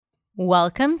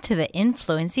Welcome to the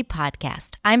Fluency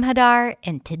podcast. I'm Hadar,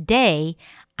 and today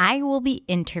I will be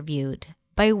interviewed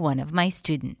by one of my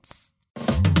students.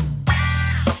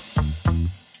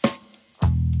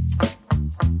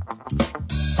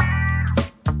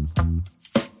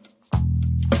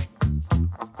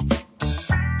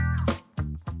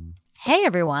 Hey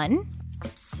everyone,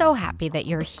 so happy that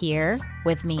you're here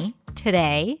with me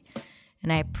today,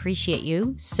 and I appreciate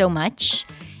you so much.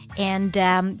 And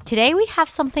today we have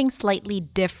something slightly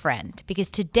different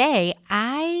because today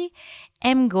I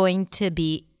am going to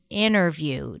be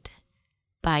interviewed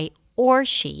by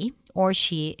Orsi.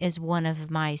 Orsi is one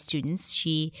of my students.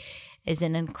 She is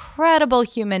an incredible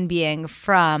human being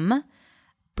from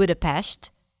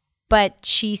Budapest, but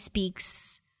she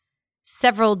speaks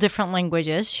several different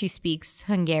languages. She speaks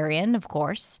Hungarian, of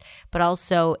course, but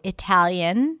also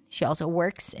Italian. She also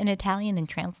works in Italian and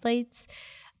translates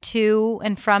to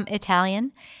and from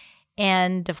Italian.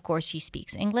 And of course, she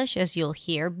speaks English, as you'll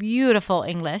hear, beautiful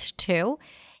English too.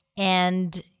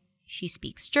 And she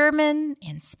speaks German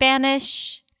and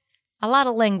Spanish, a lot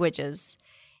of languages.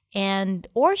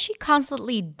 Or she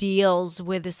constantly deals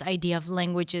with this idea of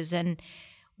languages and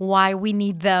why we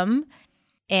need them.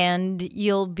 And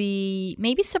you'll be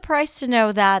maybe surprised to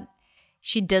know that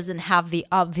she doesn't have the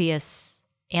obvious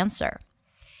answer.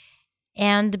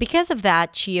 And because of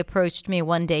that, she approached me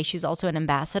one day. She's also an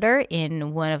ambassador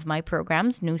in one of my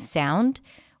programs, New Sound,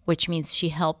 which means she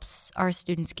helps our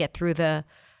students get through the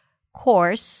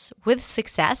course with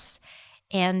success.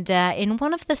 And in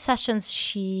one of the sessions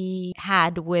she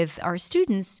had with our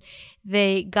students,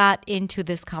 they got into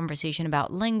this conversation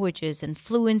about languages and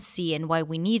fluency and why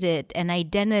we need it and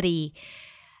identity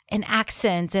and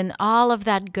accents and all of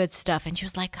that good stuff. And she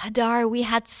was like, Hadar, we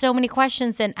had so many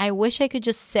questions and I wish I could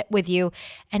just sit with you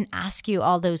and ask you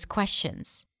all those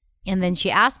questions. And then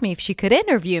she asked me if she could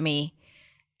interview me.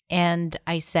 And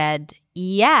I said,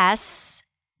 yes,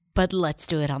 but let's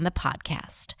do it on the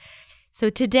podcast. So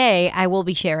today I will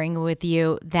be sharing with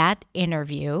you that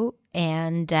interview,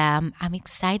 and I'm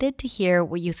excited to hear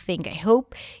what you think. I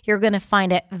hope you're going to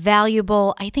find it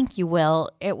valuable. I think you will.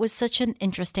 It was such an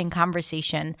interesting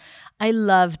conversation. I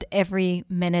loved every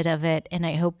minute of it, and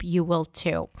I hope you will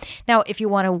too. Now, if you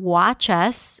want to watch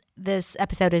us, this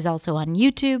episode is also on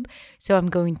YouTube, so I'm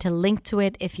going to link to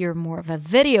it if you're more of a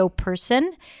video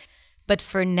person. But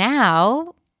for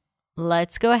now,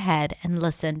 let's go ahead and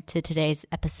listen to today's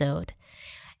episode.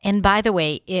 And by the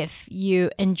way, if you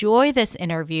enjoy this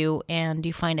interview and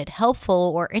you find it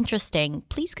helpful or interesting,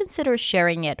 please consider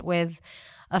sharing it with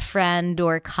a friend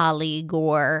or a colleague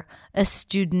or a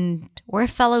student or a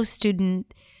fellow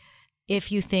student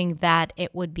if you think that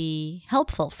it would be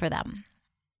helpful for them.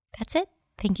 That's it.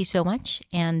 Thank you so much.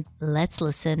 And let's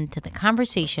listen to the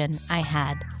conversation I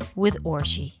had with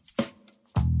Orsi.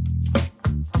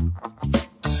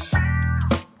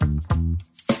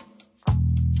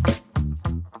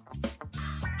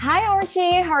 Hi,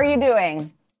 Orsi. How are you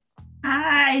doing?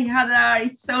 Hi, Hadar.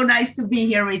 It's so nice to be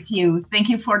here with you. Thank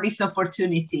you for this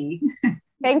opportunity.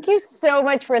 Thank you so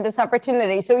much for this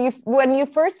opportunity. So when you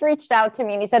first reached out to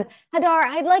me and you said, Hadar,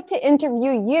 I'd like to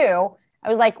interview you, I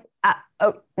was like,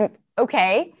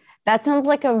 okay, that sounds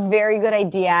like a very good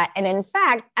idea. And in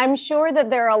fact, I'm sure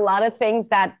that there are a lot of things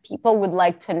that people would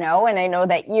like to know. And I know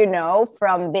that you know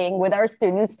from being with our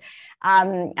students.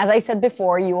 As I said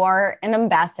before, you are an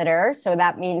ambassador. So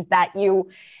that means that you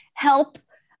help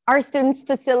our students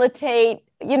facilitate,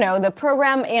 the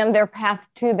program and their path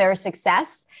to their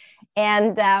success.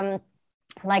 And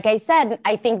like I said,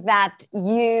 I think that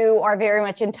you are very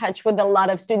much in touch with a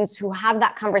lot of students who have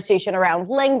that conversation around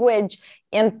language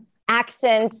and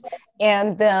accents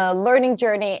and the learning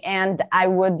journey. And I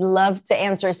would love to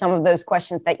answer some of those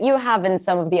questions that you have and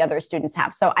some of the other students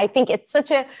have. So I think it's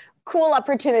such a cool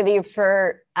opportunity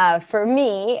for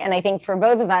me, and I think for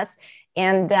both of us.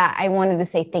 And I wanted to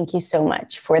say thank you so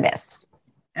much for this.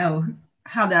 Oh,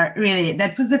 Hadar, really,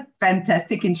 that was a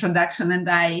fantastic introduction. And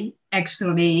I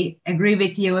actually agree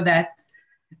with you that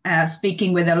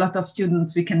speaking with a lot of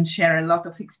students, we can share a lot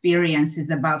of experiences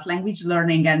about language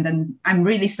learning. And then I'm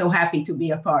really so happy to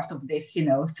be a part of this,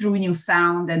 through New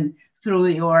Sound and through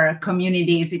your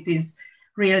communities. It is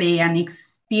really an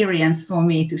experience for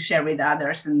me to share with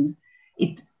others, and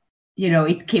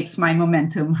it keeps my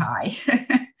momentum high.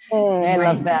 I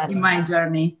love that in my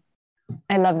journey.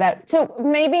 I love that. So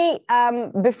maybe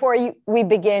before we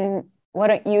begin, why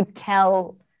don't you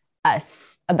tell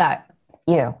us about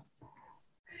you?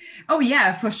 Oh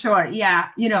yeah, for sure. Yeah,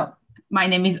 my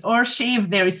name is Orsi. If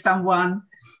there is someone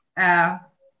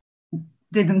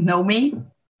didn't know me,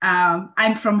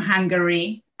 I'm from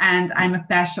Hungary. And I'm a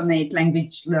passionate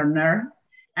language learner.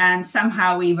 and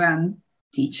somehow even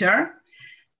teacher.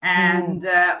 And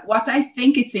what I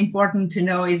think it's important to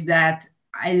know is that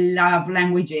I love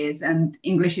languages, and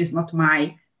English is not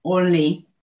my only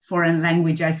foreign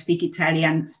language. I speak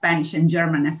Italian, Spanish, and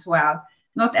German as well.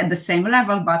 Not at the same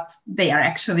level, but they are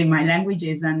actually my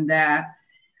languages. And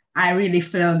I really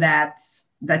feel that's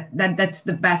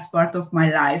the best part of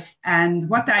my life. And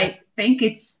what I think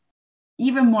it's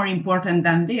even more important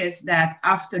than this, that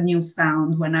after New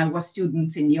Sound, when I was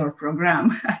student in your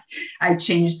program, I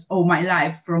changed all my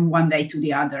life from one day to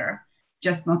the other,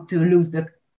 just not to lose the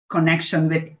connection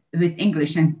with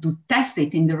English and to test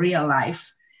it in the real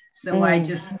life. So I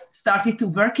just started to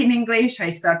work in English. I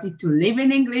started to live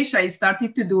in English. I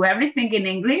started to do everything in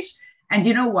English. And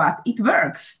you know what? It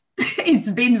works. It's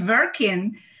been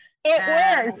working. It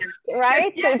works,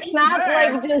 right? Yeah, so it's not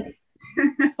like just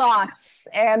thoughts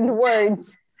and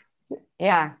words.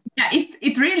 Yeah. Yeah,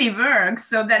 it really works.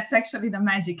 So that's actually the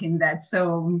magic in that.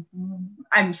 So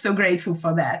I'm so grateful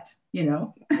for that, you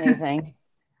know. Amazing.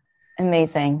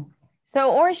 Amazing. So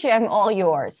Orsi, I'm all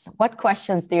yours. What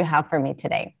questions do you have for me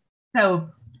today? So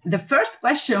the first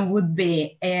question would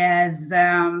be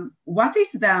what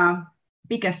is the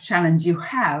biggest challenge you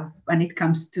have when it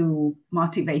comes to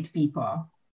motivate people?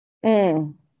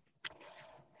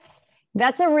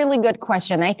 That's a really good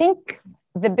question. I think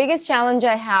the biggest challenge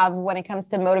I have when it comes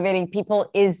to motivating people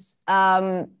is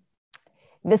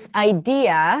this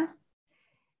idea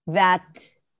that,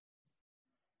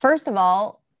 first of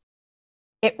all,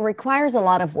 it requires a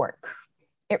lot of work.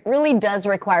 It really does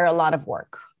require a lot of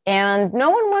work. And no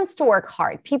one wants to work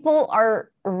hard. People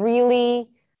are really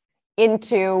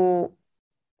into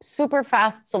super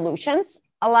fast solutions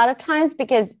a lot of times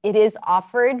because it is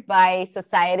offered by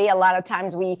society. A lot of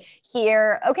times we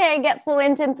hear, okay, get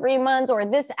fluent in 3 months, or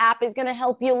this app is going to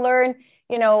help you learn,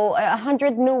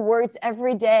 100 new words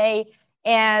every day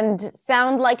and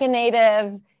sound like a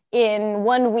native in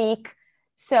 1 week.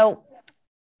 So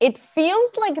it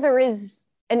feels like there is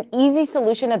an easy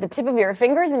solution at the tip of your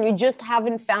fingers and you just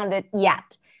haven't found it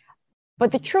yet.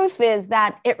 But the truth is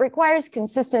that it requires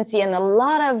consistency and a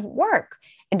lot of work.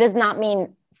 It does not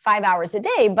mean 5 hours a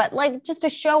day, but like just to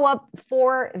show up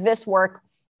for this work,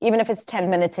 even if it's 10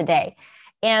 minutes a day.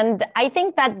 And I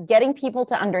think that getting people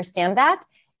to understand that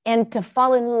and to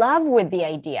fall in love with the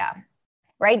idea,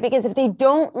 right? Because if they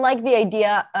don't like the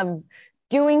idea of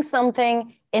doing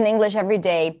something in English every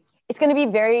day, it's going to be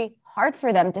very hard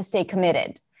for them to stay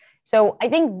committed. So I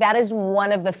think that is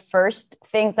one of the first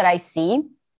things that I see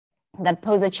that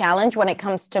pose a challenge when it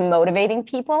comes to motivating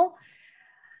people.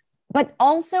 But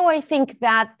also I think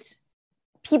that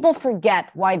people forget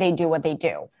why they do what they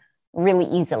do really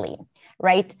easily,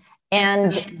 right?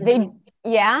 And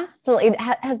so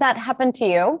has that happened to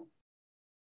you?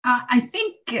 I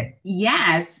think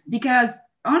yes, because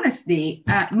honestly,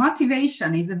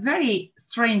 motivation is a very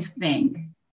strange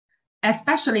thing,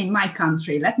 especially in my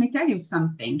country. Let me tell you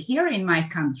something. Here in my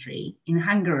country, in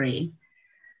Hungary,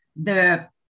 the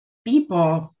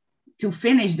people to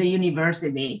finish the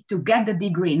university, to get the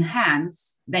degree in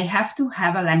hands, they have to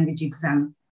have a language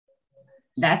exam.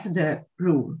 That's the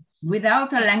rule.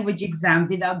 Without a language exam,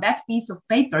 without that piece of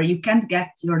paper, you can't get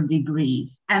your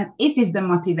degrees. And it is the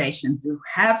motivation to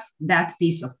have that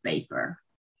piece of paper.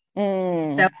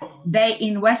 So they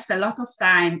invest a lot of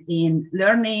time in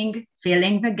learning,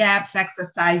 filling the gaps,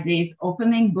 exercises,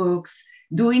 opening books,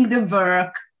 doing the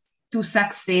work to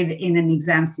succeed in an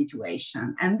exam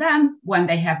situation. And then when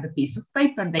they have the piece of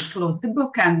paper, they close the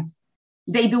book and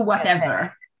they do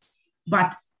whatever.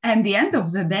 But at the end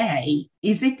of the day,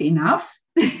 is it enough?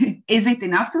 Is it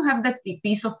enough to have that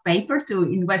piece of paper to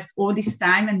invest all this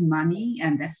time and money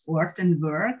and effort and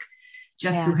work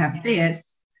just to have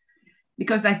this?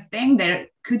 Because I think there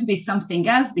could be something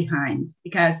else behind.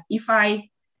 Because if I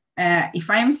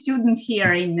am a student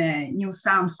here in New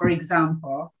Sound, for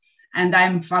example, and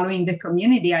I'm following the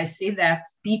community, I see that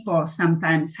people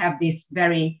sometimes have these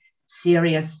very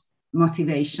serious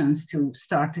motivations to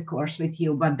start a course with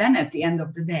you. But then at the end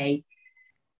of the day,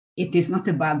 it is not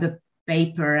about the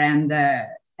paper and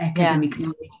academic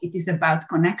knowledge. It is about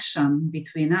connection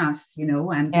between us,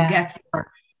 and you get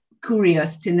more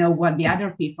curious to know what the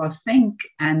other people think,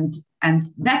 and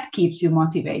that keeps you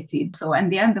motivated. So at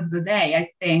the end of the day, I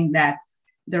think that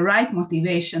the right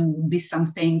motivation would be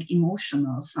something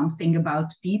emotional, something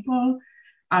about people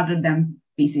other than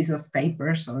pieces of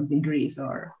papers or degrees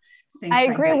or things I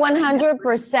agree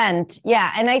 100%.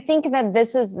 Yeah. And I think that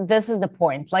this is the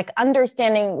point, like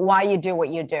understanding why you do what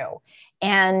you do.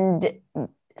 And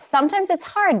sometimes it's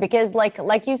hard because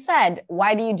like you said,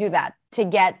 why do you do that? To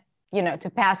get, to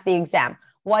pass the exam.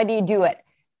 Why do you do it?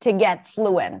 to get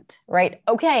fluent, right?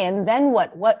 Okay, and then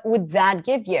what? What would that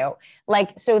give you?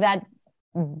 Like, so that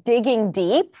digging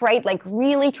deep, right? Like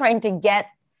really trying to get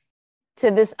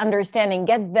to this understanding,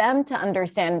 get them to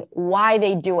understand why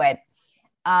they do it.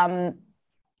 Not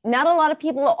a lot of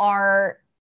people are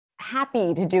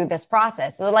happy to do this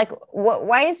process. So they're like,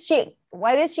 why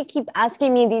does she keep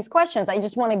asking me these questions? I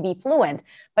just want to be fluent.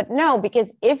 But no,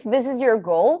 because if this is your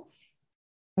goal,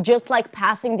 just like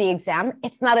passing the exam,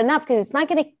 it's not enough, because it's not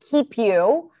going to keep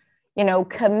you,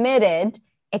 committed,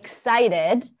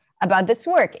 excited about this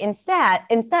work. Instead,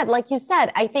 like you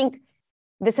said, I think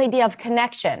this idea of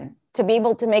connection, to be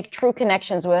able to make true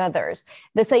connections with others,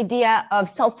 this idea of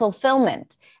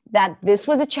self-fulfillment, that this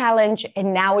was a challenge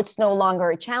and now it's no longer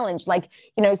a challenge, like,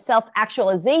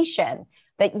 self-actualization,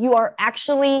 that you are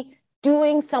actually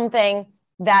doing something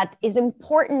that is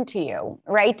important to you,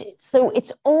 right? So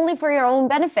it's only for your own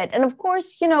benefit. And of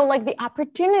course, like the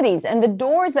opportunities and the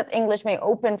doors that English may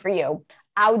open for you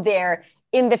out there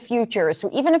in the future. So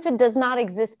even if it does not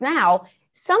exist now,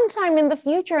 sometime in the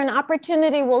future, an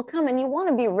opportunity will come and you want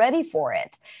to be ready for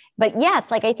it. But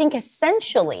yes, like I think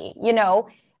essentially,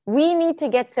 we need to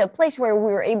get to a place where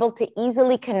we're able to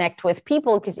easily connect with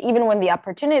people, because even when the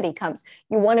opportunity comes,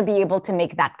 you want to be able to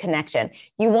make that connection.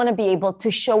 You want to be able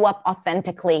to show up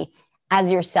authentically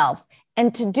as yourself.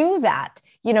 And to do that,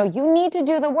 you need to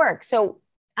do the work. So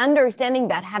understanding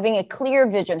that having a clear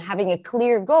vision, having a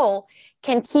clear goal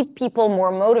can keep people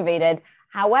more motivated.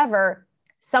 However,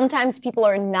 sometimes people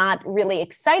are not really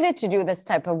excited to do this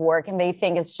type of work, and they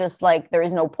think it's just like there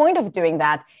is no point of doing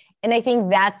that. And I think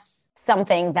that's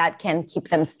something that can keep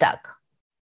them stuck.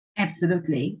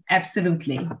 Absolutely.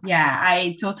 Absolutely. Yeah,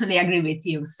 I totally agree with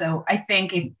you. So I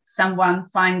think if someone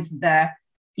finds the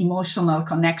emotional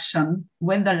connection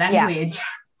with the language,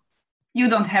 you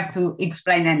don't have to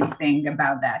explain anything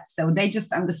about that. So they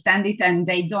just understand it and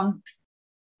they don't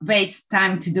waste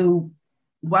time to do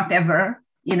whatever,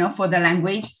 for the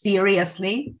language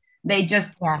seriously. They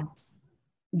just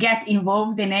get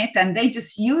involved in it and they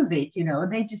just use it,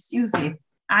 they just use it.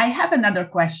 I have another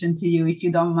question to you, if you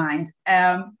don't mind.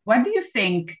 What do you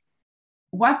think?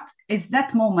 What is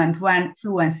that moment when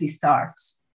fluency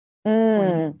starts?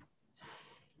 Wow,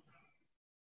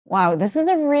 this is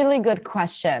a really good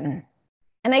question.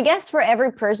 And I guess for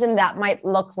every person that might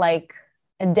look like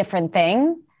a different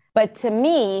thing. But to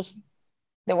me,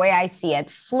 the way I see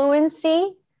it,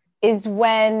 fluency is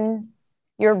when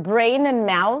your brain and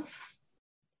mouth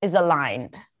is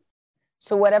aligned.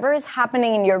 So whatever is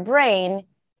happening in your brain,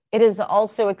 it is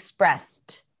also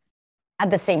expressed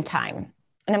at the same time.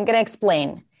 And I'm going to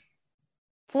explain.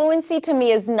 Fluency to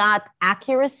me is not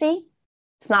accuracy.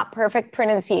 It's not perfect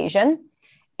pronunciation.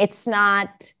 It's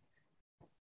not,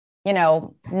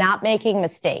 not making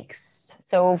mistakes.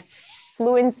 So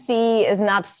fluency is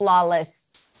not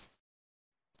flawless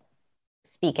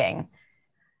speaking.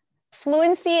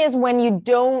 Fluency is when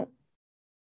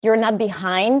you're not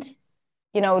behind,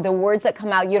 the words that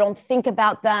come out, you don't think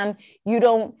about them. You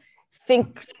don't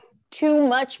think too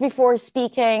much before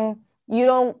speaking.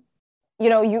 You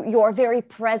are very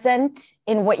present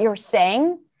in what you're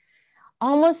saying,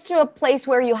 almost to a place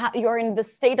where you're in the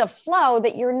state of flow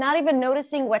that you're not even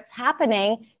noticing what's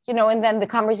happening, and then the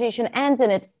conversation ends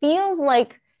and it feels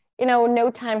like, no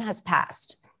time has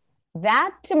passed.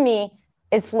 That to me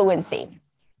is fluency.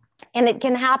 And it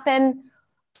can happen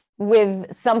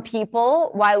with some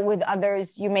people, while with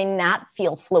others, you may not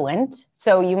feel fluent.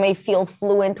 So you may feel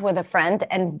fluent with a friend,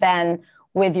 and then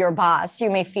with your boss, you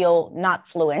may feel not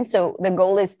fluent. So the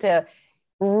goal is to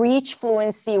reach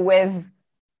fluency with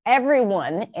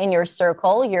everyone in your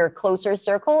circle, your closer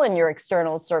circle and your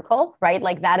external circle, right?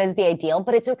 Like that is the ideal,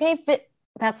 but it's okay if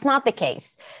that's not the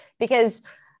case, because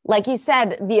like you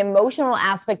said, the emotional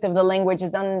aspect of the language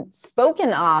is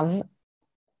unspoken of,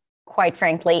 quite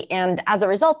frankly. And as a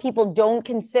result, people don't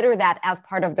consider that as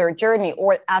part of their journey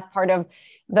or as part of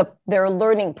their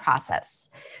learning process.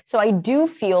 So I do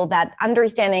feel that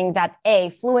understanding that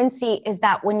fluency is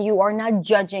that when you are not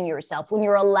judging yourself, when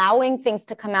you're allowing things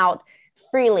to come out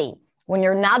freely, when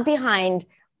you're not behind,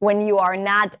 when you are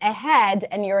not ahead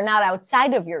and you're not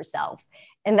outside of yourself.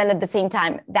 And then at the same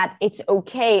time, that it's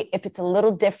okay if it's a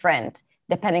little different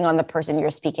depending on the person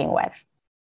you're speaking with.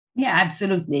 Yeah,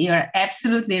 absolutely. You're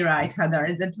absolutely right,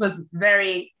 Hadar. That was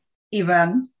very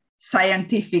even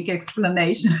scientific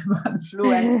explanation about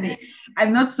fluency.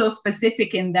 I'm not so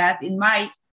specific in that. In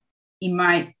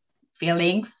my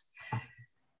feelings,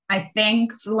 I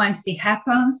think fluency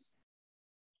happens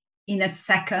in a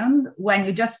second when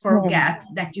you just forget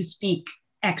that you speak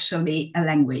actually a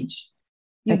language.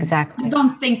 Exactly. You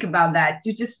don't think about that.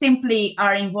 You just simply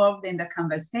are involved in the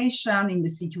conversation, in the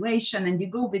situation, and you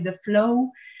go with the flow,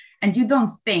 and you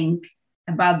don't think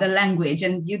about the language,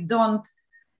 and you don't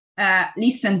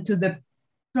listen to the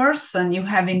person you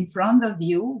have in front of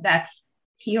you, that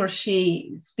he or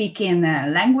she speaking a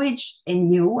language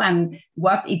in you, and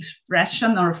what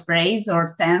expression or phrase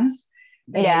or tense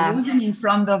they are using in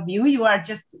front of you. You are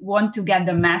just want to get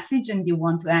the message, and you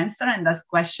want to answer and ask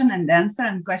question and answer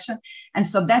and question. And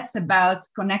so that's about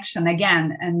connection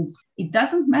again. And it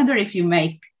doesn't matter if you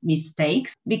make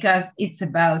mistakes, because it's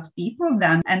about people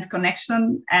then, and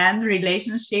connection and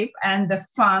relationship and the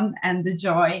fun and the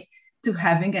joy to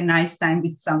having a nice time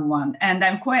with someone. And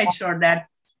I'm quite sure that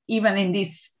even in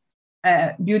this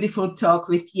beautiful talk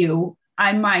with you,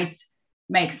 I might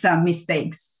make some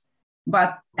mistakes.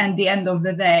 But at the end of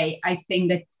the day, I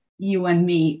think that you and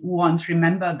me won't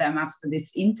remember them after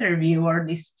this interview or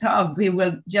this talk. We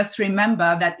will just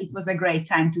remember that it was a great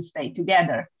time to stay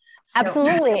together. So.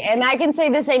 Absolutely. And I can say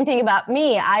the same thing about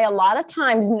me. I a lot of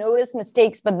times notice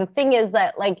mistakes, but the thing is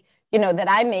that that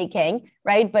I'm making,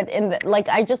 right? But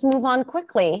I just move on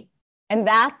quickly. And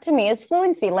that to me is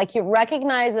fluency. Like, you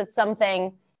recognize that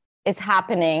something is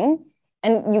happening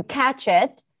and you catch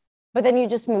it, but then you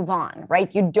just move on,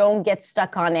 right? You don't get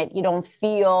stuck on it. You don't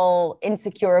feel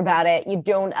insecure about it. You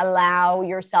don't allow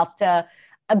yourself to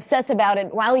obsess about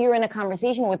it while you're in a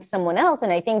conversation with someone else.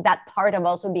 And I think that part of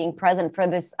also being present for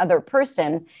this other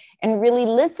person and really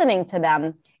listening to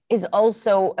them is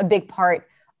also a big part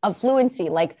of fluency,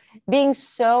 like being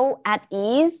so at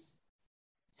ease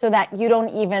so that you don't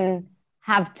even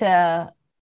have to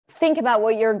think about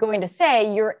what you're going to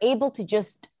say. You're able to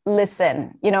just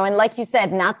listen, and like you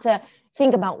said, not to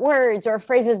think about words or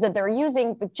phrases that they're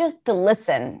using, but just to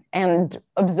listen and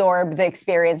absorb the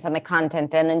experience and the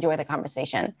content and enjoy the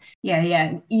conversation.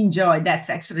 Yeah. Enjoy. That's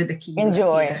actually the key.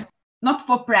 Enjoy. Here. Not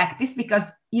for practice,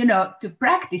 because, to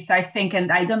practice, I think,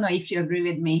 and I don't know if you agree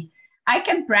with me, I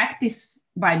can practice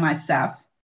by myself.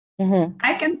 Mm-hmm.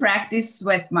 I can practice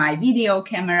with my video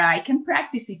camera. I can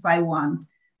practice if I want,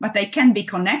 but I can be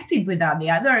connected with all the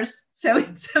others. So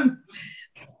it's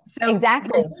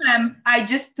exactly. I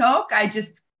just talk. I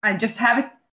just have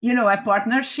a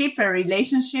partnership, a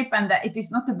relationship, and it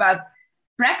is not about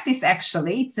practice.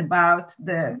 Actually, it's about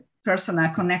the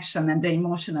personal connection and the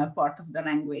emotional part of the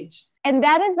language. And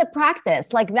that is the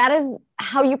practice. Like, that is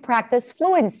how you practice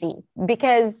fluency,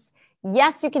 because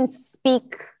yes, you can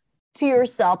speak to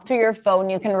yourself, to your phone,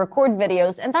 you can record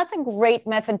videos, and that's a great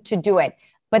method to do it,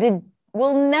 but it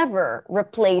will never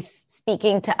replace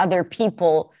speaking to other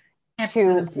people.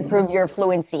 Absolutely. To improve your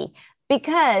fluency.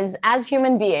 Because as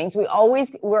human beings,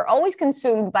 we're always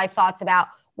consumed by thoughts about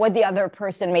what the other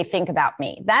person may think about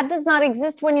me. That does not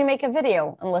exist when you make a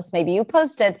video, unless maybe you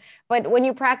post it. But when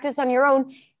you practice on your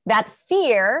own, that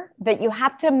fear that you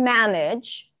have to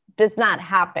manage does not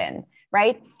happen,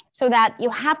 right? So that you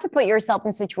have to put yourself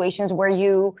in situations where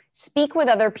you speak with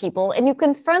other people and you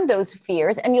confront those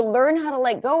fears and you learn how to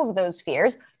let go of those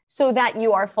fears so that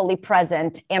you are fully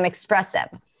present and expressive.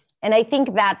 And I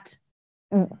think that,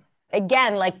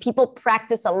 again, like, people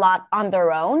practice a lot on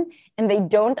their own and they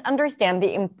don't understand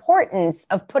the importance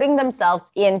of putting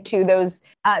themselves into those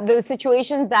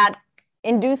situations that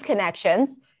induce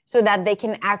connections so that they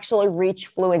can actually reach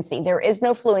fluency. There is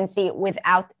no fluency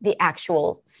without the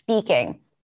actual speaking.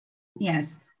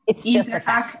 Yes. It's just a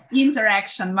fact.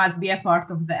 Interaction must be a part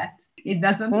of that. It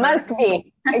doesn't must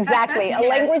be. Exactly. Yes. A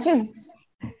language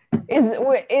is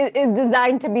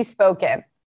designed to be spoken.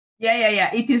 Yeah.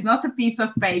 It is not a piece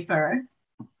of paper.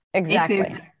 Exactly.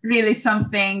 It is really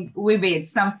something vivid,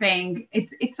 something,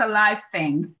 it's a live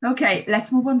thing. Okay,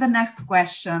 let's move on to the next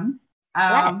question.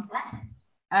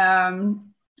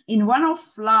 In one of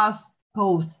last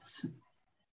posts,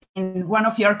 in one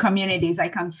of your communities, I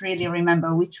can't really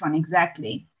remember which one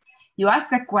exactly, you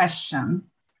asked a question,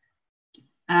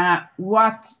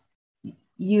 what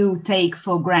you take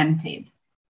for granted.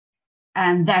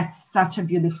 And that's such a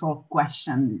beautiful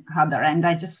question, Hadar. And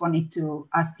I just wanted to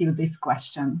ask you this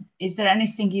question. Is there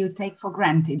anything you take for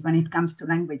granted when it comes to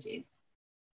languages?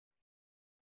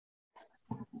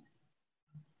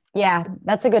 Yeah,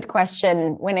 that's a good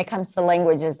question when it comes to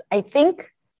languages. I think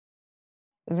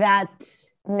that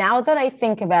now that I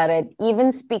think about it,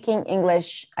 even speaking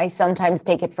English, I sometimes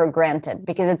take it for granted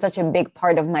because it's such a big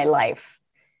part of my life,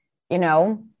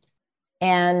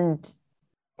 and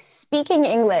speaking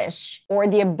English, or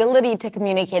the ability to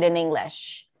communicate in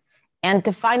English and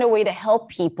to find a way to help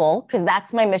people, because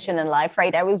that's my mission in life,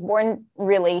 right? I was born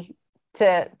really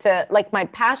to like, my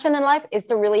passion in life is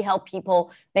to really help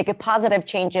people make a positive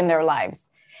change in their lives.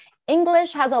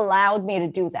 English has allowed me to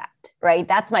do that, right?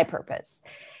 That's my purpose.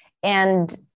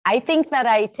 And I think that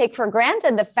I take for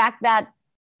granted the fact that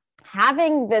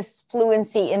having this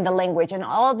fluency in the language and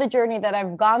all the journey that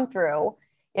I've gone through,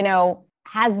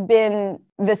 has been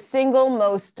the single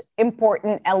most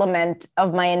important element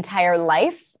of my entire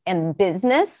life and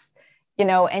business,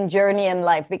 and journey in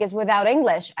life. Because without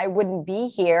English, I wouldn't be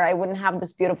here. I wouldn't have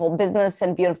this beautiful business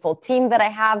and beautiful team that I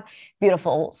have,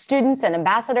 beautiful students and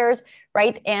ambassadors,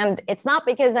 right? And it's not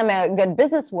because I'm a good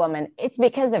businesswoman. It's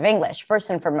because of English,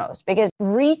 first and foremost, because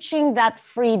reaching that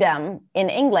freedom in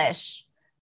English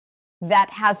that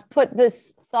has put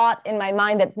this thought in my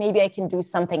mind that maybe I can do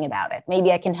something about it.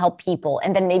 Maybe I can help people,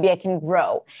 and then maybe I can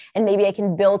grow, and maybe I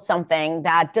can build something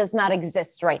that does not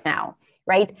exist right now,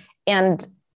 right? And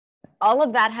all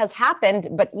of that has happened,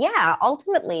 but yeah,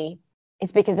 ultimately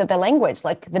it's because of the language,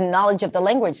 like the knowledge of the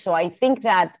language. So I think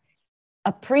that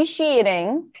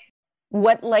appreciating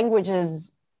what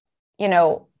languages,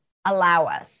 allow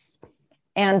us,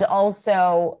 and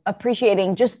also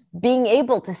appreciating just being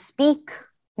able to speak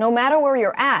no matter where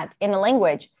you're at in a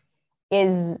language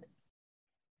is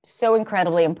so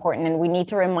incredibly important. And we need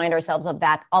to remind ourselves of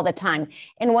that all the time.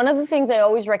 And one of the things I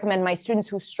always recommend my students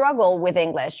who struggle with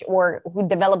English or who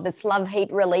develop this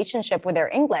love-hate relationship with their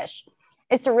English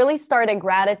is to really start a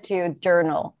gratitude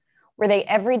journal where they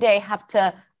every day have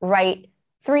to write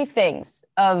 3 things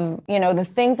of, the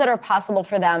things that are possible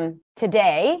for them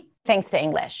today, thanks to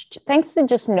English, thanks to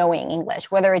just knowing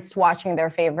English, whether it's watching their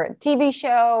favorite TV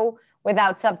show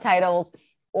without subtitles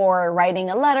or writing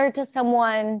a letter to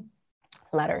someone,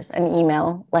 an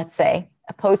email, let's say,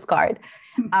 a postcard,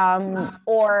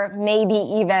 or maybe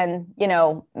even,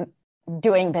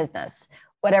 doing business,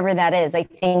 whatever that is. I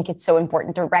think it's so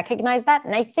important to recognize that.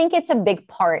 And I think it's a big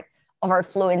part of our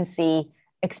fluency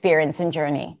experience and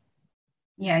journey.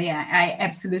 Yeah, I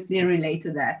absolutely relate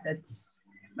to that.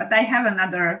 But I have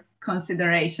another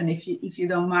consideration, if you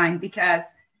don't mind, because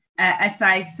as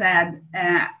I said,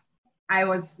 I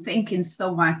was thinking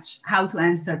so much how to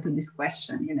answer to this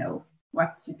question,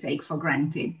 what to take for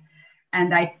granted.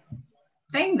 And I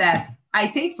think that I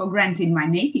take for granted my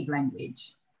native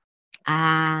language.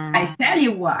 I tell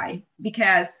you why,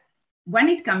 because when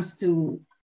it comes to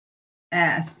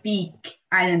speak,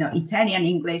 I don't know, Italian,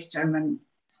 English, German,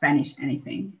 Spanish,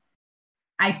 anything,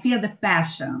 I feel the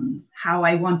passion, how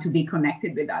I want to be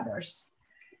connected with others.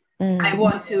 I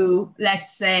want to,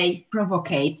 let's say,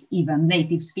 provocate even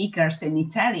native speakers in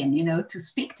Italian, to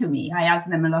speak to me. I ask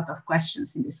them a lot of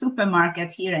questions in the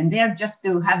supermarket here and there just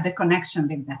to have the connection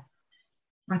with them.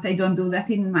 But I don't do that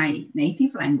in my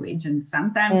native language. And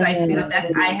sometimes I feel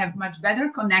that I have much better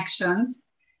connections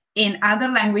in other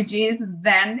languages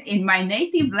than in my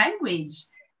native language.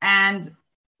 And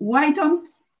why don't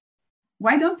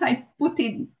I put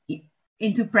it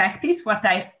into practice what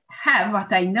I have,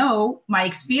 what I know, my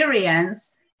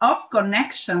experience of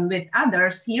connection with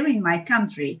others here in my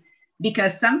country?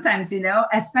 Because sometimes,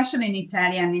 especially in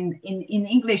Italian, in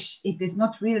English, it is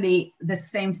not really the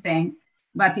same thing.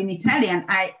 But in Italian,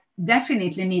 I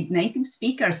definitely need native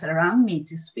speakers around me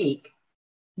to speak,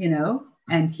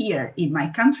 and here in my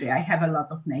country, I have a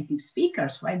lot of native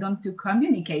speakers. Why don't you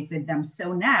communicate with them?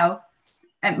 So now,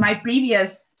 my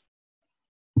previous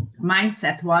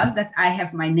mindset was that I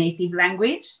have my native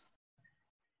language,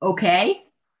 okay,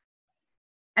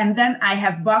 and then I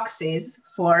have boxes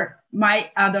for my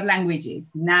other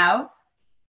languages. Now,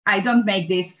 I don't make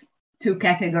these 2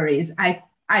 categories.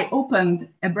 I opened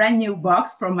a brand new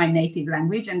box for my native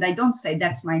language, and I don't say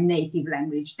that's my native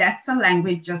language. That's a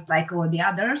language just like all the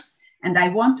others, and I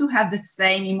want to have the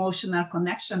same emotional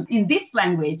connection in this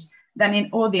language than in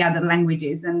all the other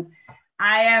languages. And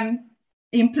I am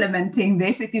implementing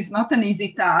this. It is not an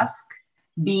easy task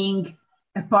being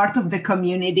a part of the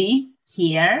community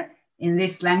here in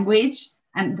this language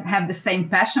and have the same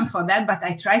passion for that, but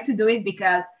I try to do it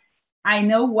because I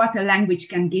know what a language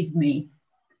can give me.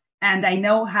 And I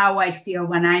know how I feel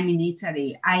when I'm in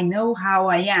Italy. I know how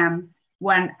I am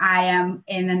when I am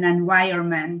in an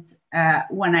environment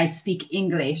when I speak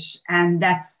English. And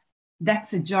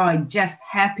that's a joy, just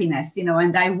happiness,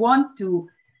 and I want to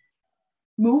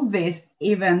move this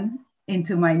even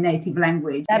into my native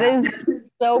language. That is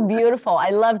so beautiful. I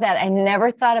love that. I never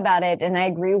thought about it. And I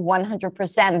agree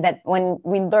 100% that when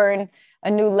we learn a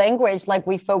new language, like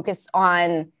we focus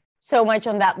on so much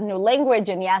on that new language.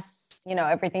 And yes,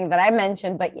 everything that I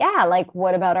mentioned, but yeah, like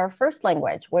what about our first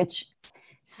language, which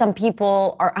some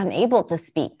people are unable to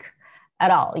speak at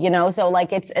all, So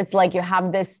like, it's like you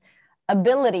have this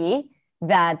ability,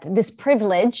 this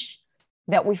privilege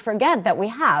that we forget that we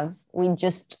have. We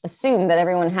just assume that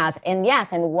everyone has. And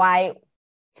yes, and why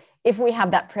if we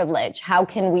have that privilege, how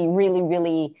can we really,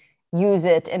 really use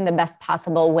it in the best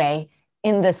possible way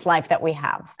in this life that we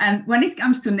have? And when it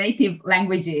comes to native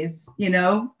languages,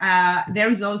 there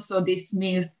is also this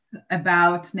myth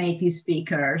about native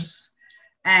speakers.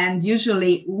 And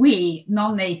usually we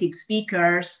non-native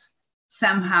speakers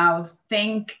somehow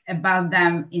think about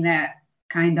them in a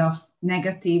kind of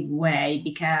negative way,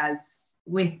 because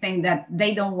we think that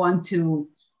they don't want to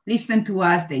listen to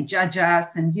us, they judge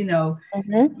us. And,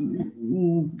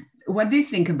 what do you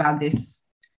think about this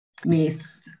myth?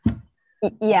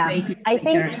 Yeah, Native I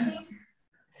think, speakers?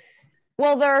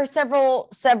 well, there are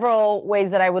several ways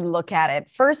that I would look at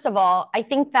it. First of all, I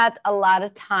think that a lot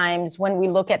of times when we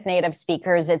look at native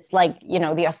speakers, it's like,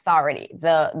 the authority,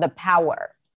 the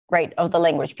power, right, of the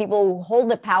language. People who hold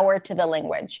the power to the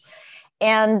language.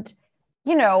 And,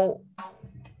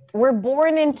 we're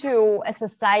born into a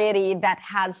society that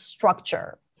has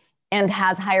structure and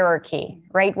has hierarchy,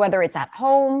 right? Whether it's at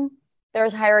home,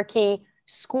 there's hierarchy,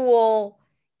 school,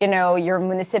 your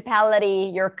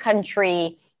municipality, your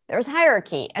country, there's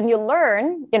hierarchy. And you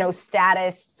learn,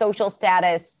 status, social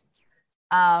status.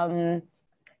 And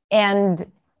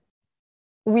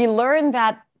we learn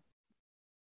that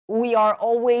we are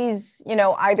always,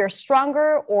 either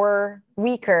stronger or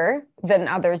weaker than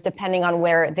others, depending on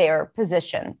where they're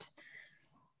positioned.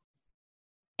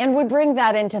 And we bring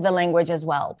that into the language as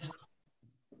well.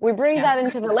 We bring that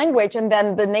into the language, and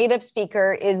then the native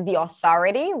speaker is the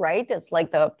authority, right? It's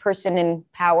like the person in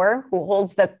power who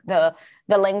holds the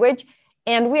language.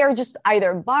 And we are just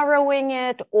either borrowing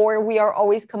it, or we are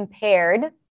always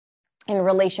compared in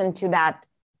relation to that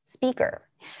speaker.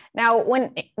 Now,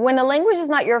 when a language is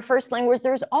not your first language,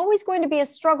 there's always going to be a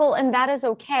struggle, and that is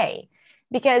okay.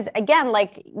 Because again,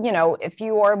 if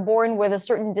you are born with a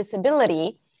certain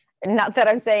disability, not that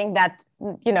I'm saying that,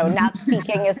 not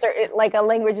speaking a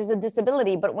language is a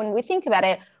disability, but when we think about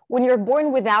it, when you're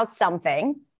born without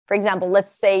something, for example,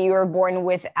 let's say you're born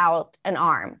without an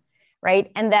arm,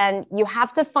 right? And then you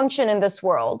have to function in this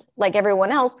world like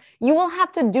everyone else, you will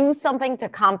have to do something to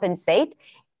compensate.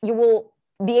 You will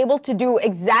be able to do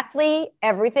exactly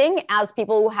everything as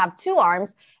people who have two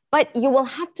arms, but you will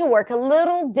have to work a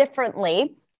little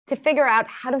differently to figure out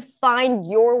how to find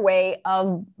your way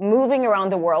of moving around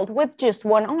the world with just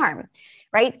one arm,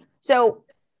 right? So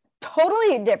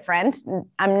totally different.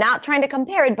 I'm not trying to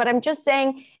compare it, but I'm just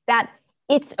saying that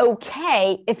it's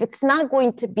okay if it's not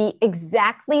going to be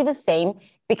exactly the same,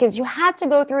 because you had to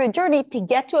go through a journey to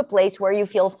get to a place where you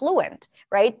feel fluent,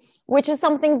 right? Which is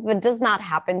something that does not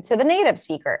happen to the native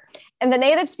speaker. And the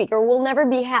native speaker will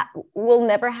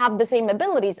never have the same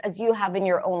abilities as you have in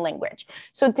your own language.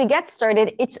 So to get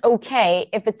started, it's okay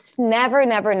if it's never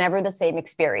the same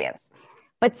experience.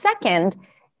 But second,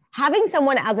 having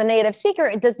someone as a native speaker,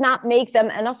 it does not make them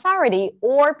an authority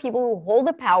or people who hold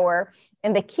the power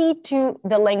and the key to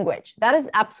the language. That is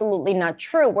absolutely not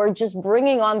true. We're just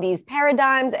bringing on these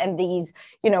paradigms and these,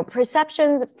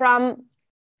 perceptions from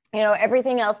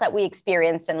everything else that we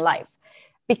experience in life.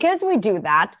 Because we do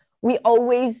that, we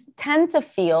always tend to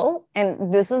feel,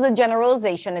 and this is a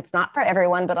generalization, it's not for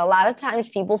everyone, but a lot of times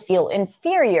people feel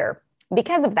inferior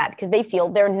because of that, because they feel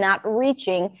they're not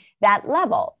reaching that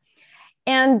level.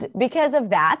 And because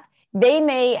of that, they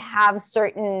may have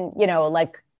certain,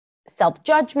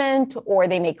 self-judgment, or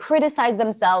they may criticize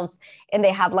themselves, and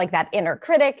they have that inner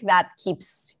critic that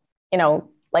keeps,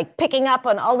 picking up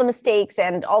on all the mistakes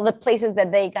and all the places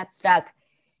that they got stuck.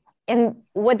 And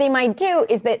what they might do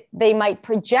is that they might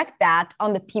project that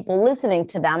on the people listening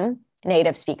to them,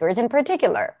 native speakers in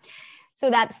particular. So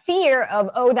that fear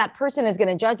of, that person is going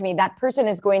to judge me, that person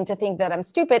is going to think that I'm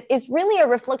stupid, is really a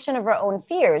reflection of our own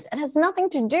fears. It has nothing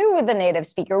to do with the native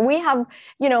speaker. We have,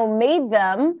 made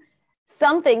them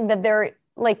something that they're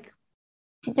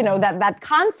that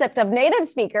concept of native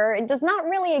speaker, it does not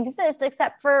really exist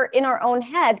except for in our own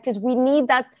head, because we need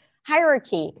that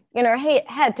hierarchy in our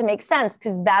head to make sense,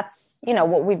 because that's,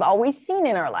 what we've always seen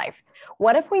in our life.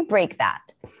 What if we break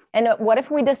that? And what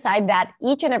if we decide that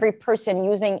each and every person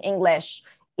using English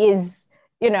is,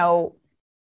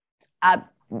 that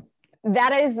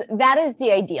is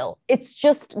the ideal. It's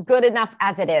just good enough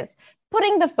as it is.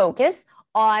 Putting the focus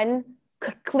on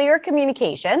clear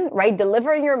communication, right?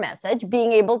 Delivering your message,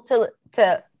 being able to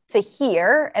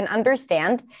hear and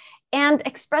understand, and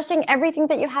expressing everything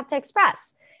that you have to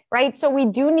express, right? So we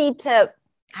do need to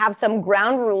have some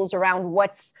ground rules around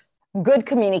what's good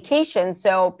communication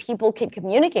so people can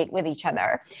communicate with each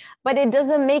other. But it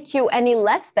doesn't make you any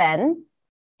less than,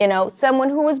 someone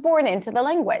who was born into the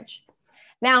language.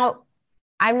 Now,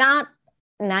 I'm not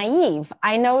naive.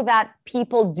 I know that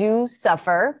people do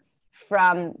suffer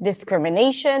from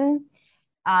discrimination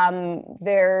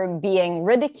They're being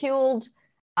ridiculed.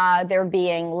 They're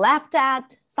being laughed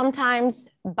at sometimes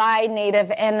by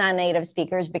native and non-native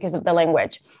speakers because of the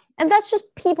language. And that's just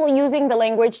people using the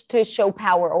language to show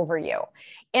power over you.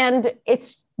 And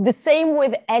it's the same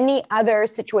with any other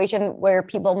situation where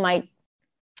people might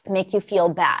make you feel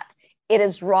bad. It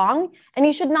is wrong, and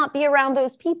you should not be around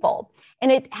those people.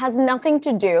 And it has nothing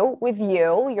to do with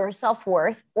you, your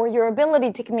self-worth, or your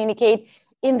ability to communicate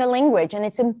in the language. And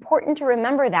it's important to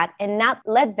remember that and not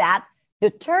let that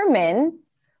determine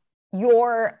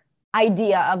your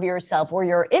idea of yourself or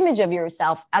your image of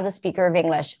yourself as a speaker of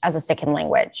English as a second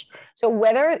language. So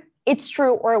whether it's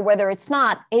true or whether it's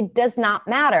not, it does not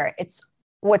matter. It's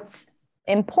what's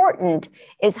important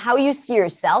is how you see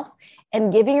yourself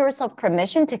and giving yourself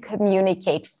permission to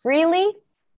communicate freely,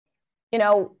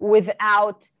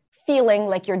 without feeling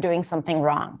like you're doing something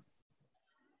wrong.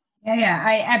 Yeah,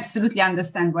 I absolutely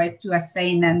understand what you are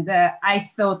saying. And I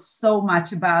thought so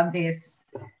much about this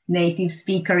native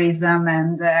speakerism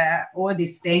and all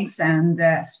these things, and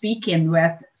speaking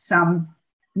with some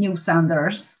new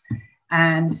sounders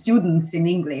and students in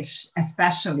English,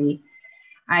 especially.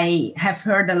 I have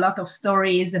heard a lot of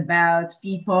stories about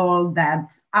people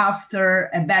that after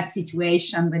a bad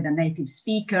situation with a native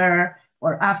speaker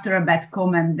or after a bad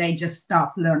comment, they just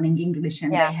stop learning English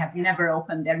and they have never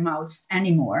opened their mouths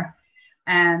anymore.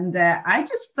 And I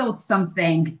just thought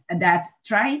something that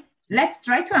let's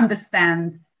try to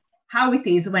understand how it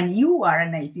is when you are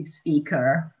a native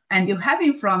speaker and you have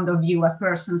in front of you a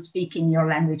person speaking your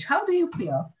language. How do you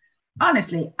feel?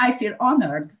 Honestly, I feel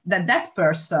honored that that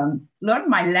person learned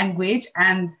my language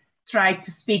and tried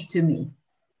to speak to me.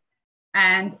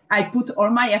 And I put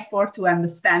all my effort to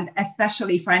understand,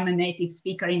 especially if I'm a native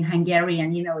speaker in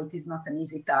Hungarian, it is not an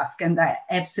easy task. And I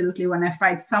absolutely, when I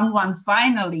find someone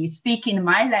finally speaking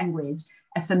my language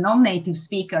as a non-native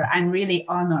speaker, I'm really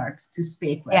honored to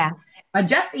speak with. Yeah. But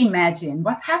just imagine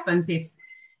what happens if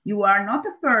you are not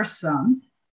a person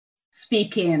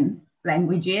speaking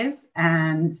languages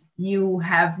and you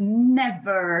have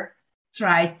never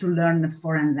tried to learn a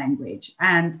foreign language.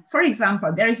 And for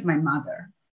example, there is my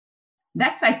mother.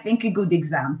 That's, I think, a good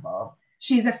example.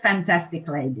 She's a fantastic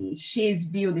lady. She's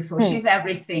beautiful. She's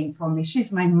everything for me.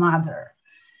 She's my mother.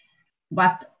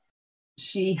 But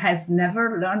she has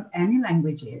never learned any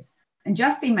languages. And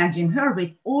just imagine her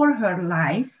with all her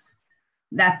life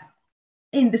that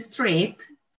in the street,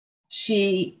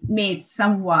 she meets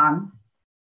someone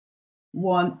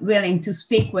willing to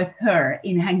speak with her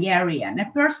in Hungarian,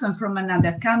 a person from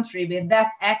another country with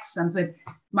that accent. With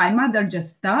my mother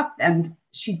just stopped and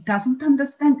she doesn't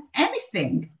understand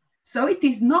anything. So it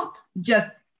is not just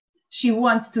she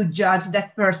wants to judge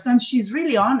that person. She's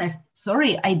really honest.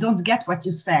 Sorry, I don't get what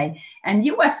you say. And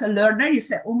you as a learner, you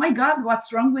say, oh my God,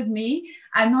 what's wrong with me?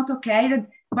 I'm not okay.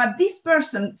 But this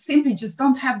person simply just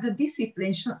don't have the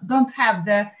discipline, don't have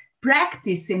the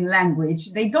practice in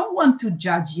language. They don't want to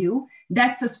judge you.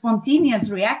 That's a spontaneous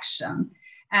reaction.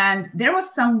 And there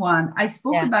was someone, I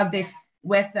spoke about this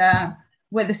with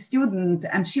a student,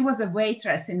 and she was a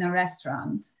waitress in a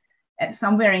restaurant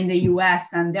somewhere in the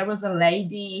US. And there was a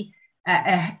lady,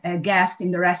 a guest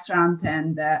in the restaurant,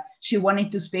 and she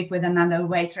wanted to speak with another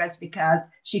waitress because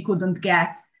she couldn't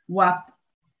get what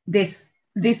this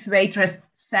waitress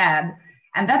said.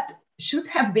 And that should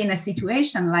have been a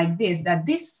situation like this, that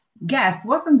this guest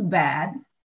wasn't bad.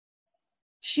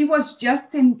 She was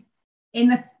just in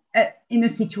a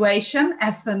situation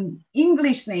as an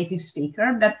English native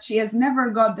speaker that she has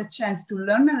never got the chance to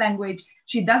learn a language.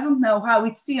 She doesn't know how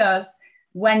it feels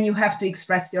when you have to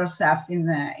express yourself in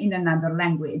another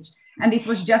language. And it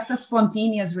was just a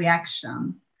spontaneous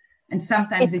reaction. And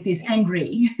sometimes it is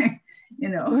angry,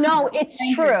 No, it's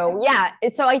angry. True. Yeah.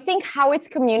 So I think how it's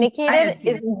communicated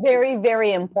is very,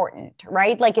 very important,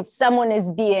 right? Like if someone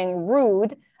is being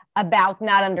rude about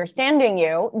not understanding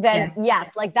you, then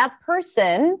yes like that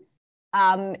person,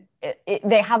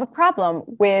 they have a problem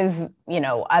with,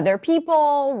 other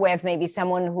people, with maybe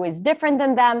someone who is different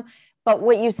than them. But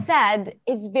what you said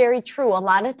is very true. A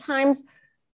lot of times,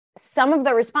 some of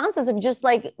the responses of just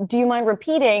like, do you mind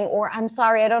repeating? Or I'm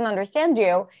sorry, I don't understand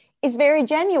you, is very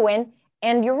genuine.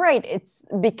 And you're right. It's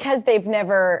because they've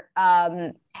never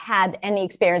had any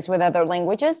experience with other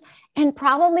languages, and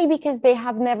probably because they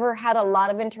have never had a lot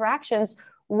of interactions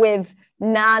with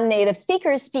non-native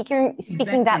speakers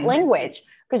speaking that language.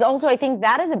 Because also I think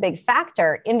that is a big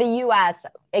factor. In the US,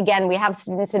 again, we have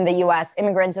students in the US,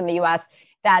 immigrants in the US,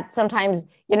 that sometimes,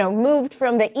 moved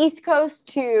from the East Coast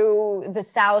to the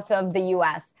south of the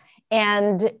US.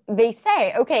 And they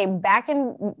say, okay, back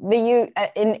in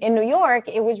in New York,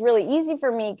 it was really easy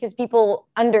for me because people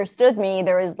understood me.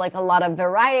 There was like a lot of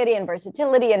variety and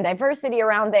versatility and diversity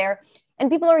around there. And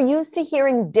people are used to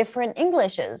hearing different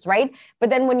Englishes, right? But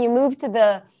then when you move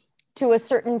to a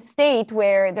certain state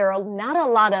where there are not a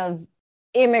lot of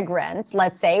immigrants,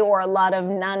 let's say, or a lot of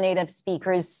non-native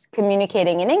speakers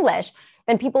communicating in English,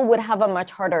 then people would have a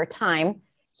much harder time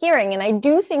hearing. And I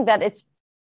do think that it's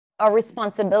a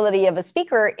responsibility of a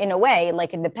speaker in a way,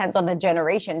 like it depends on the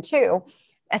generation too,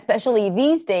 especially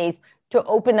these days, to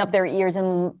open up their ears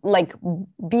and like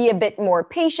be a bit more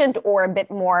patient or a bit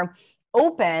more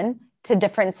open to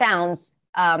different sounds.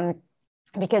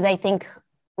 Because I think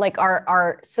like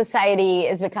our society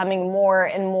is becoming more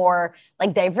and more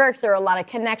like diverse. There are a lot of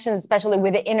connections, especially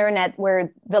with the internet,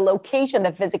 where the location,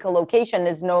 the physical location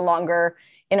is no longer,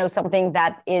 something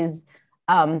that is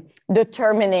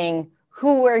determining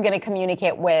who we're going to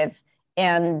communicate with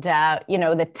and,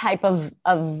 the type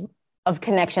of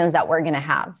connections that we're going to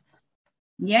have.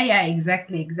 Yeah,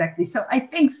 exactly. So I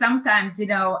think sometimes,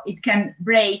 it can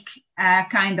break a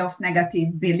kind of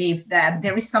negative belief that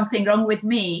there is something wrong with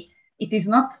me. It is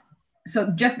not.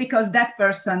 So just because that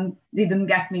person didn't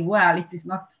get me well, it is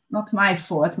not my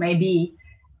fault. Maybe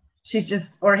she's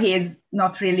just, or he is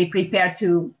not really prepared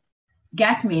to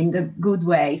get me in the good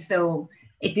way. So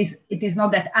it is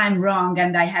not that I'm wrong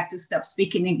and I have to stop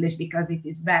speaking English because it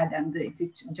is bad and it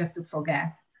is just to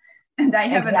forget. And I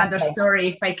have another story,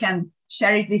 if I can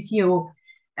share it with you,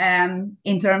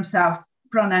 in terms of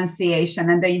pronunciation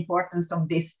and the importance of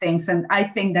these things. And I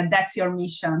think that that's your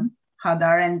mission,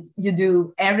 Hadar, and you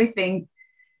do everything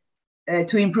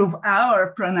to improve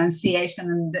our pronunciation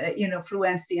and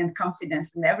fluency and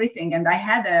confidence and everything. And I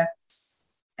had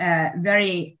a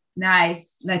very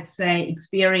nice, let's say,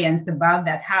 experience about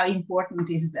that. How important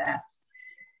is that?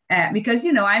 Because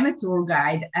I'm a tour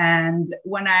guide, and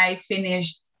when I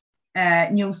finished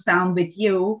New Sound with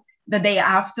you, the day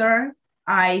after,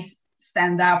 I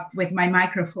stand up with my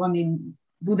microphone in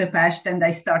Budapest and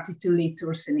I started to lead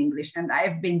tours in English, and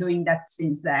I've been doing that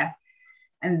since then.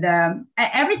 And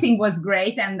everything was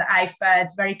great, and I felt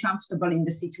very comfortable in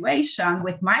the situation.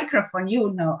 With microphone,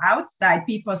 outside,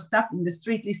 people stopped in the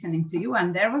street listening to you,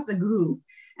 and there was a group,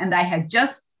 and I had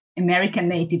just American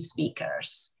native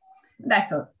speakers. And I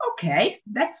thought, okay,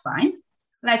 that's fine.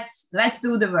 Let's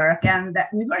do the work. And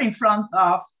we were in front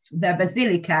of the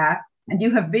Basilica, and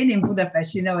you have been in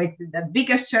Budapest, it's the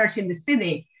biggest church in the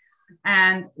city.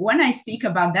 And when I speak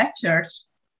about that church,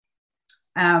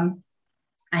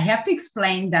 I have to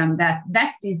explain them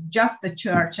that is just a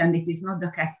church and it is not the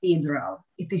cathedral.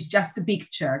 It is just a big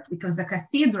church, because the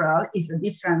cathedral is a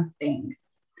different thing.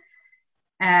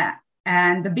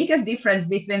 And the biggest difference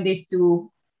between these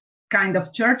two kind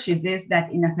of churches is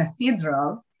that in a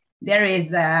cathedral, there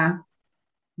is a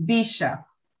bishop.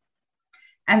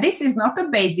 And this is not a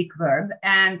basic word.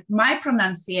 And my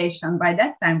pronunciation by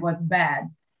that time was bad,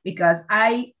 because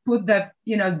I put the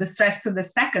stress to the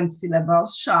second syllable,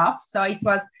 shop. So it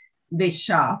was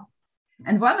bishop.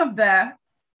 And one of the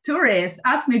tourists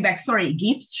asked me back, sorry,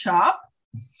 gift shop?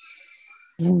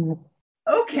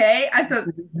 Okay, I thought,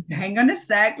 hang on a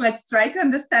sec, let's try to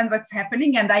understand what's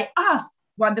happening. And I asked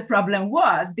what the problem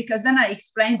was, because then I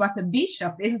explained what a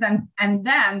bishop is. And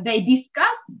then they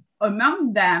discussed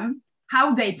among them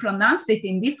how they pronounced it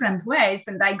in different ways.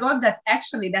 And I got that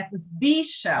actually that was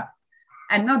bishop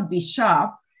and not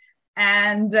bishop.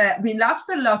 And we laughed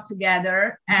a lot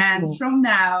together. And from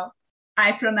now,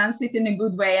 I pronounce it in a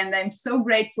good way. And I'm so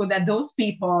grateful that those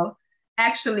people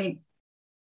actually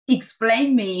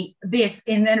explained me this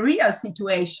in a real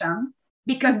situation,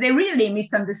 because they really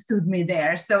misunderstood me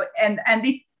there. So, and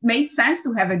it made sense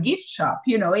to have a gift shop,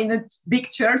 in a big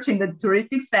church in the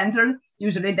touristic center,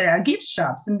 usually there are gift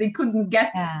shops, and they couldn't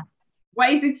get, why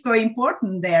is it so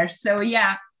important there? So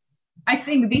yeah, I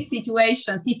think these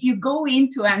situations, if you go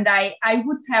into, and I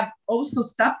would have also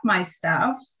stopped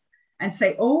myself and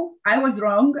say, oh, I was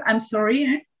wrong, I'm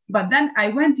sorry. But then I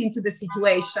went into the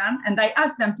situation and I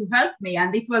asked them to help me.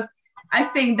 And it was, I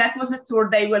think that was a tour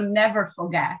they will never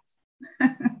forget.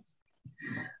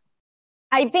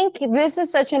 I think this is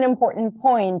such an important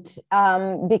point,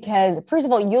 because first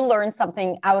of all, you learned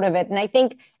something out of it. And I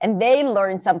think, and they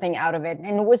learned something out of it.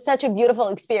 And it was such a beautiful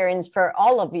experience for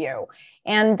all of you.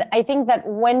 And I think that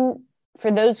for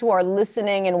those who are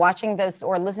listening and watching this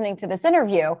or listening to this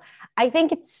interview, I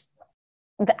think it's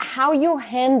how you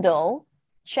handle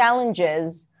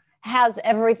challenges has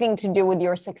everything to do with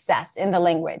your success in the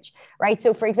language, right?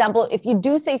 So for example, if you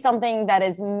do say something that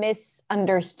is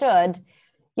misunderstood,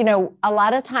 a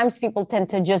lot of times people tend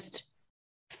to just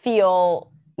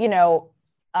feel,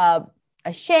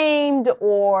 ashamed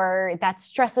or that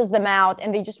stresses them out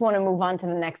and they just want to move on to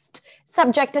the next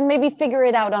subject and maybe figure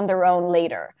it out on their own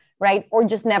later, right? Or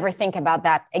just never think about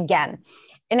that again.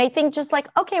 And I think just like,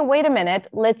 okay, wait a minute,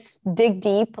 let's dig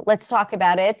deep. Let's talk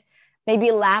about it.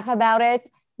 Maybe laugh about it.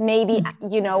 Maybe,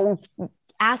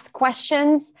 ask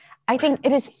questions. I think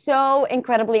it is so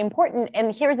incredibly important.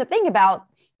 And here's the thing about,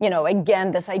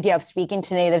 again, this idea of speaking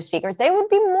to native speakers, they would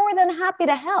be more than happy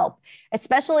to help,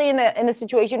 especially in a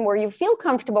situation where you feel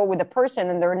comfortable with a person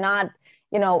and they're not,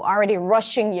 already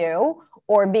rushing you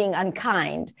or being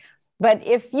unkind. But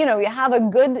if, you have a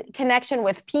good connection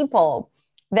with people,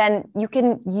 then you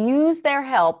can use their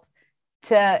help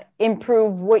to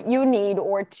improve what you need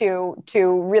or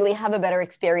to really have a better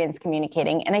experience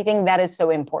communicating. And I think that is so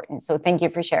important. So thank you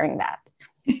for sharing that.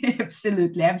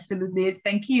 Absolutely. Absolutely.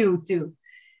 Thank you to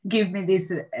give me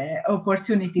this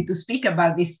opportunity to speak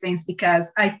about these things, because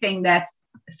I think that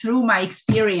through my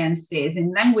experiences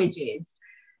in languages,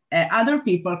 other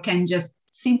people can just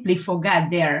simply forget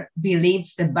their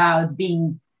beliefs about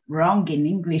being wrong in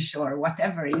English or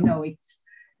whatever, it's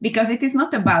because it is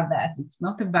not about that. It's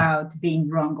not about being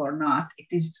wrong or not. It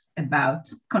is about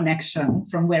connection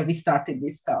from where we started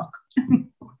this talk.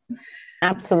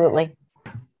 Absolutely.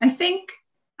 I think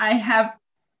I have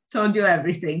told you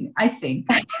everything, I think.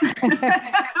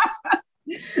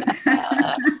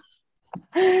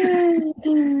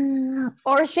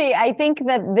 Orsi, I think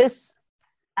that this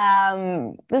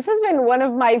has been one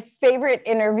of my favorite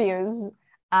interviews.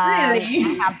 Really?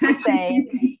 I have to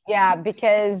say, yeah,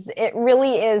 because it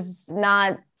really is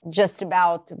not just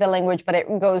about the language, but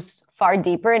it goes far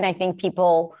deeper. And I think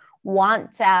people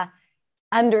want to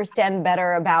understand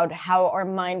better about how our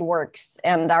mind works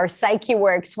and our psyche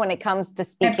works when it comes to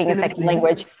speaking a second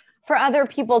language for other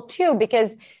people too,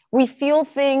 because we feel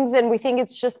things and we think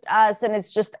it's just us and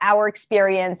it's just our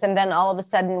experience. And then all of a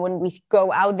sudden, when we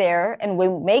go out there and we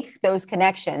make those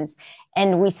connections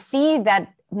and we see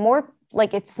that more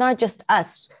like it's not just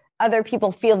us, other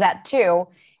people feel that too,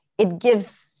 it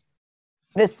gives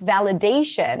this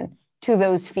validation to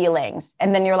those feelings.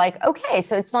 And then you're like, okay,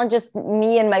 so it's not just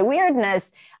me and my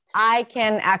weirdness. I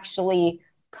can actually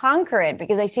conquer it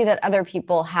because I see that other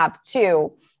people have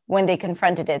too when they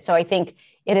confronted it. So I think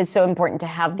it is so important to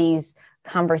have these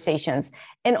conversations.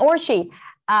 And Orsi,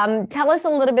 tell us a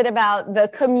little bit about the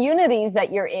communities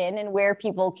that you're in and where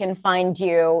people can find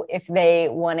you if they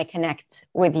want to connect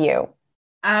with you.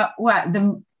 Well,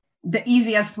 the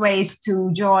easiest way is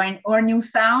to join Or New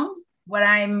Sound, where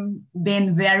I'm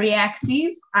been very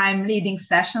active. I'm leading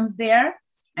sessions there.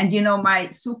 And, my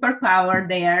superpower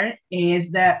there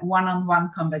is the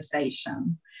one-on-one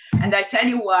conversation. And I tell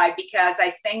you why, because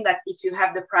I think that if you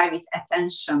have the private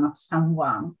attention of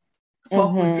someone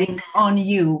focusing on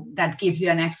you, that gives you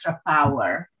an extra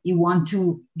power. You want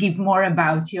to give more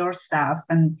about yourself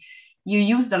and you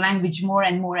use the language more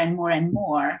and more and more and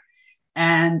more.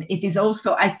 And it is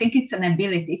also, I think it's an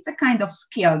ability, it's a kind of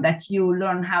skill that you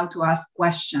learn how to ask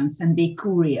questions and be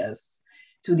curious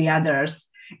to the others.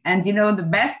 And, the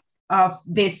best of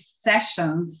these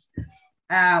sessions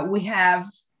we have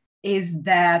is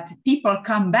that people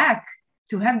come back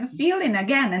to have the feeling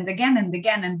again and again and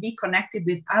again and be connected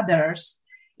with others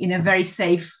in a very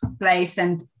safe place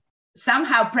and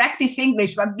somehow practice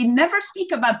English. But we never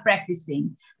speak about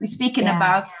practicing. We're speaking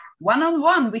about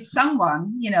one-on-one with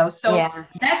someone, so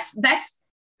that's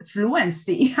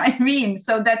fluency. I mean,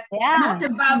 so that's not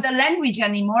about the language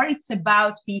anymore. It's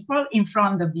about people in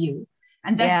front of you.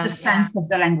 And that's the sense of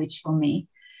the language for me.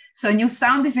 So New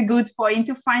Sound is a good point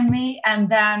to find me. And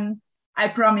then I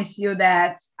promise you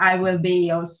that I will be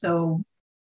also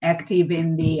active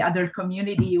in the other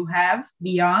community you have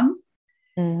beyond.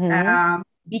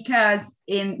 Because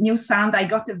in New Sound, I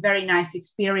got a very nice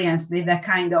experience with a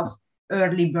kind of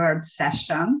early bird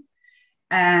session.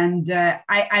 And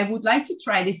I would like to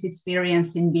try this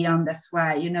experience in Beyond as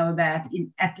well. That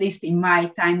at least in my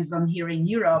time zone here in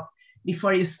Europe,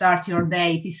 before you start your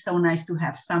day, it is so nice to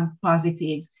have some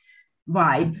positive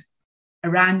vibe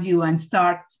around you and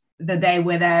start the day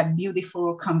with a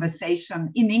beautiful conversation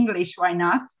in English. Why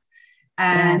not?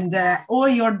 And all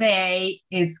your day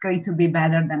is going to be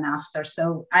better than after.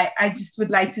 So I just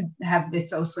would like to have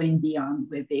this also in Beyond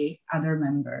with the other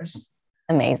members.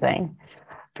 Amazing.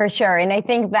 For sure. And I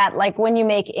think that like when you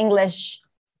make English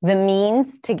the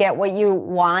means to get what you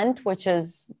want, which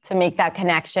is to make that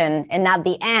connection and not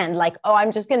the end, like, oh,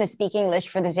 I'm just going to speak English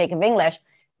for the sake of English.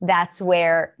 That's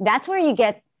where you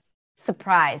get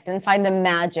surprised and find the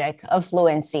magic of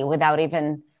fluency without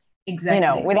even,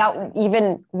 without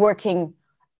even working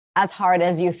as hard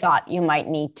as you thought you might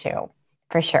need to,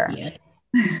 for sure. Yeah.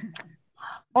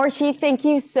 Orsi, thank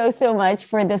you so much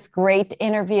for this great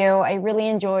interview. I really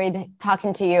enjoyed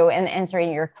talking to you and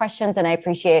answering your questions, and I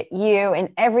appreciate you and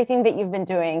everything that you've been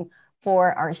doing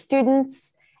for our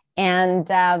students, and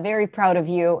very proud of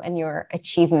you and your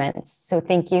achievements. So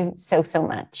thank you so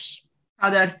much.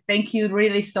 Heather, thank you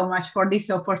really so much for this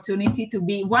opportunity to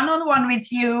be one-on-one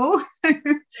with you,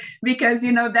 because,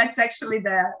 you know, that's actually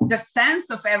the sense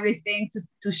of everything,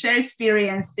 to share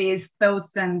experiences,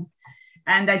 thoughts, and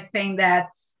I think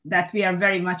that we are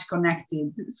very much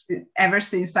connected. Ever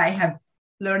since I have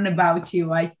learned about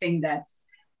you, I think that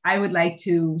I would like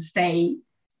to stay,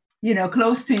 you know,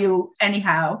 close to you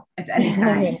anyhow, at any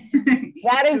time.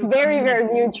 That is very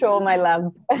mutual, my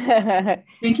love.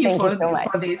 Thank you so much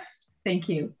for this. Thank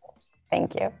you.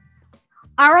 Thank you.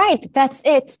 All right, that's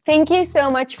it. Thank you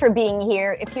so much for being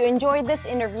here. If you enjoyed this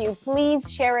interview,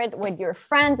 please share it with your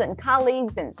friends and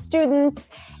colleagues and students.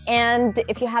 And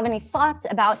if you have any thoughts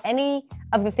about any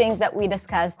of the things that we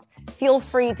discussed, feel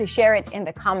free to share it in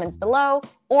the comments below,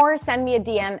 or send me a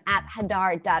DM at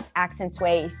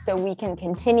hadar.accentsway so we can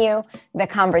continue the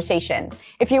conversation.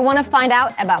 If you want to find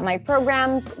out about my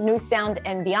programs, New Sound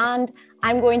and Beyond,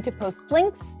 I'm going to post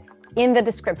links in the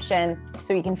description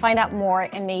so you can find out more,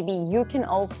 and maybe you can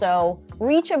also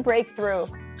reach a breakthrough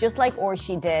just like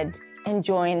Orsi did and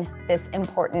join this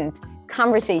important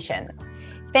conversation.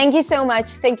 Thank you so much.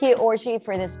 Thank you, Orsi,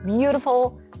 for this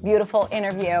beautiful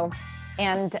interview,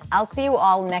 and I'll see you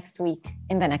all next week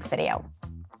in the next video.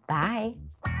 Bye.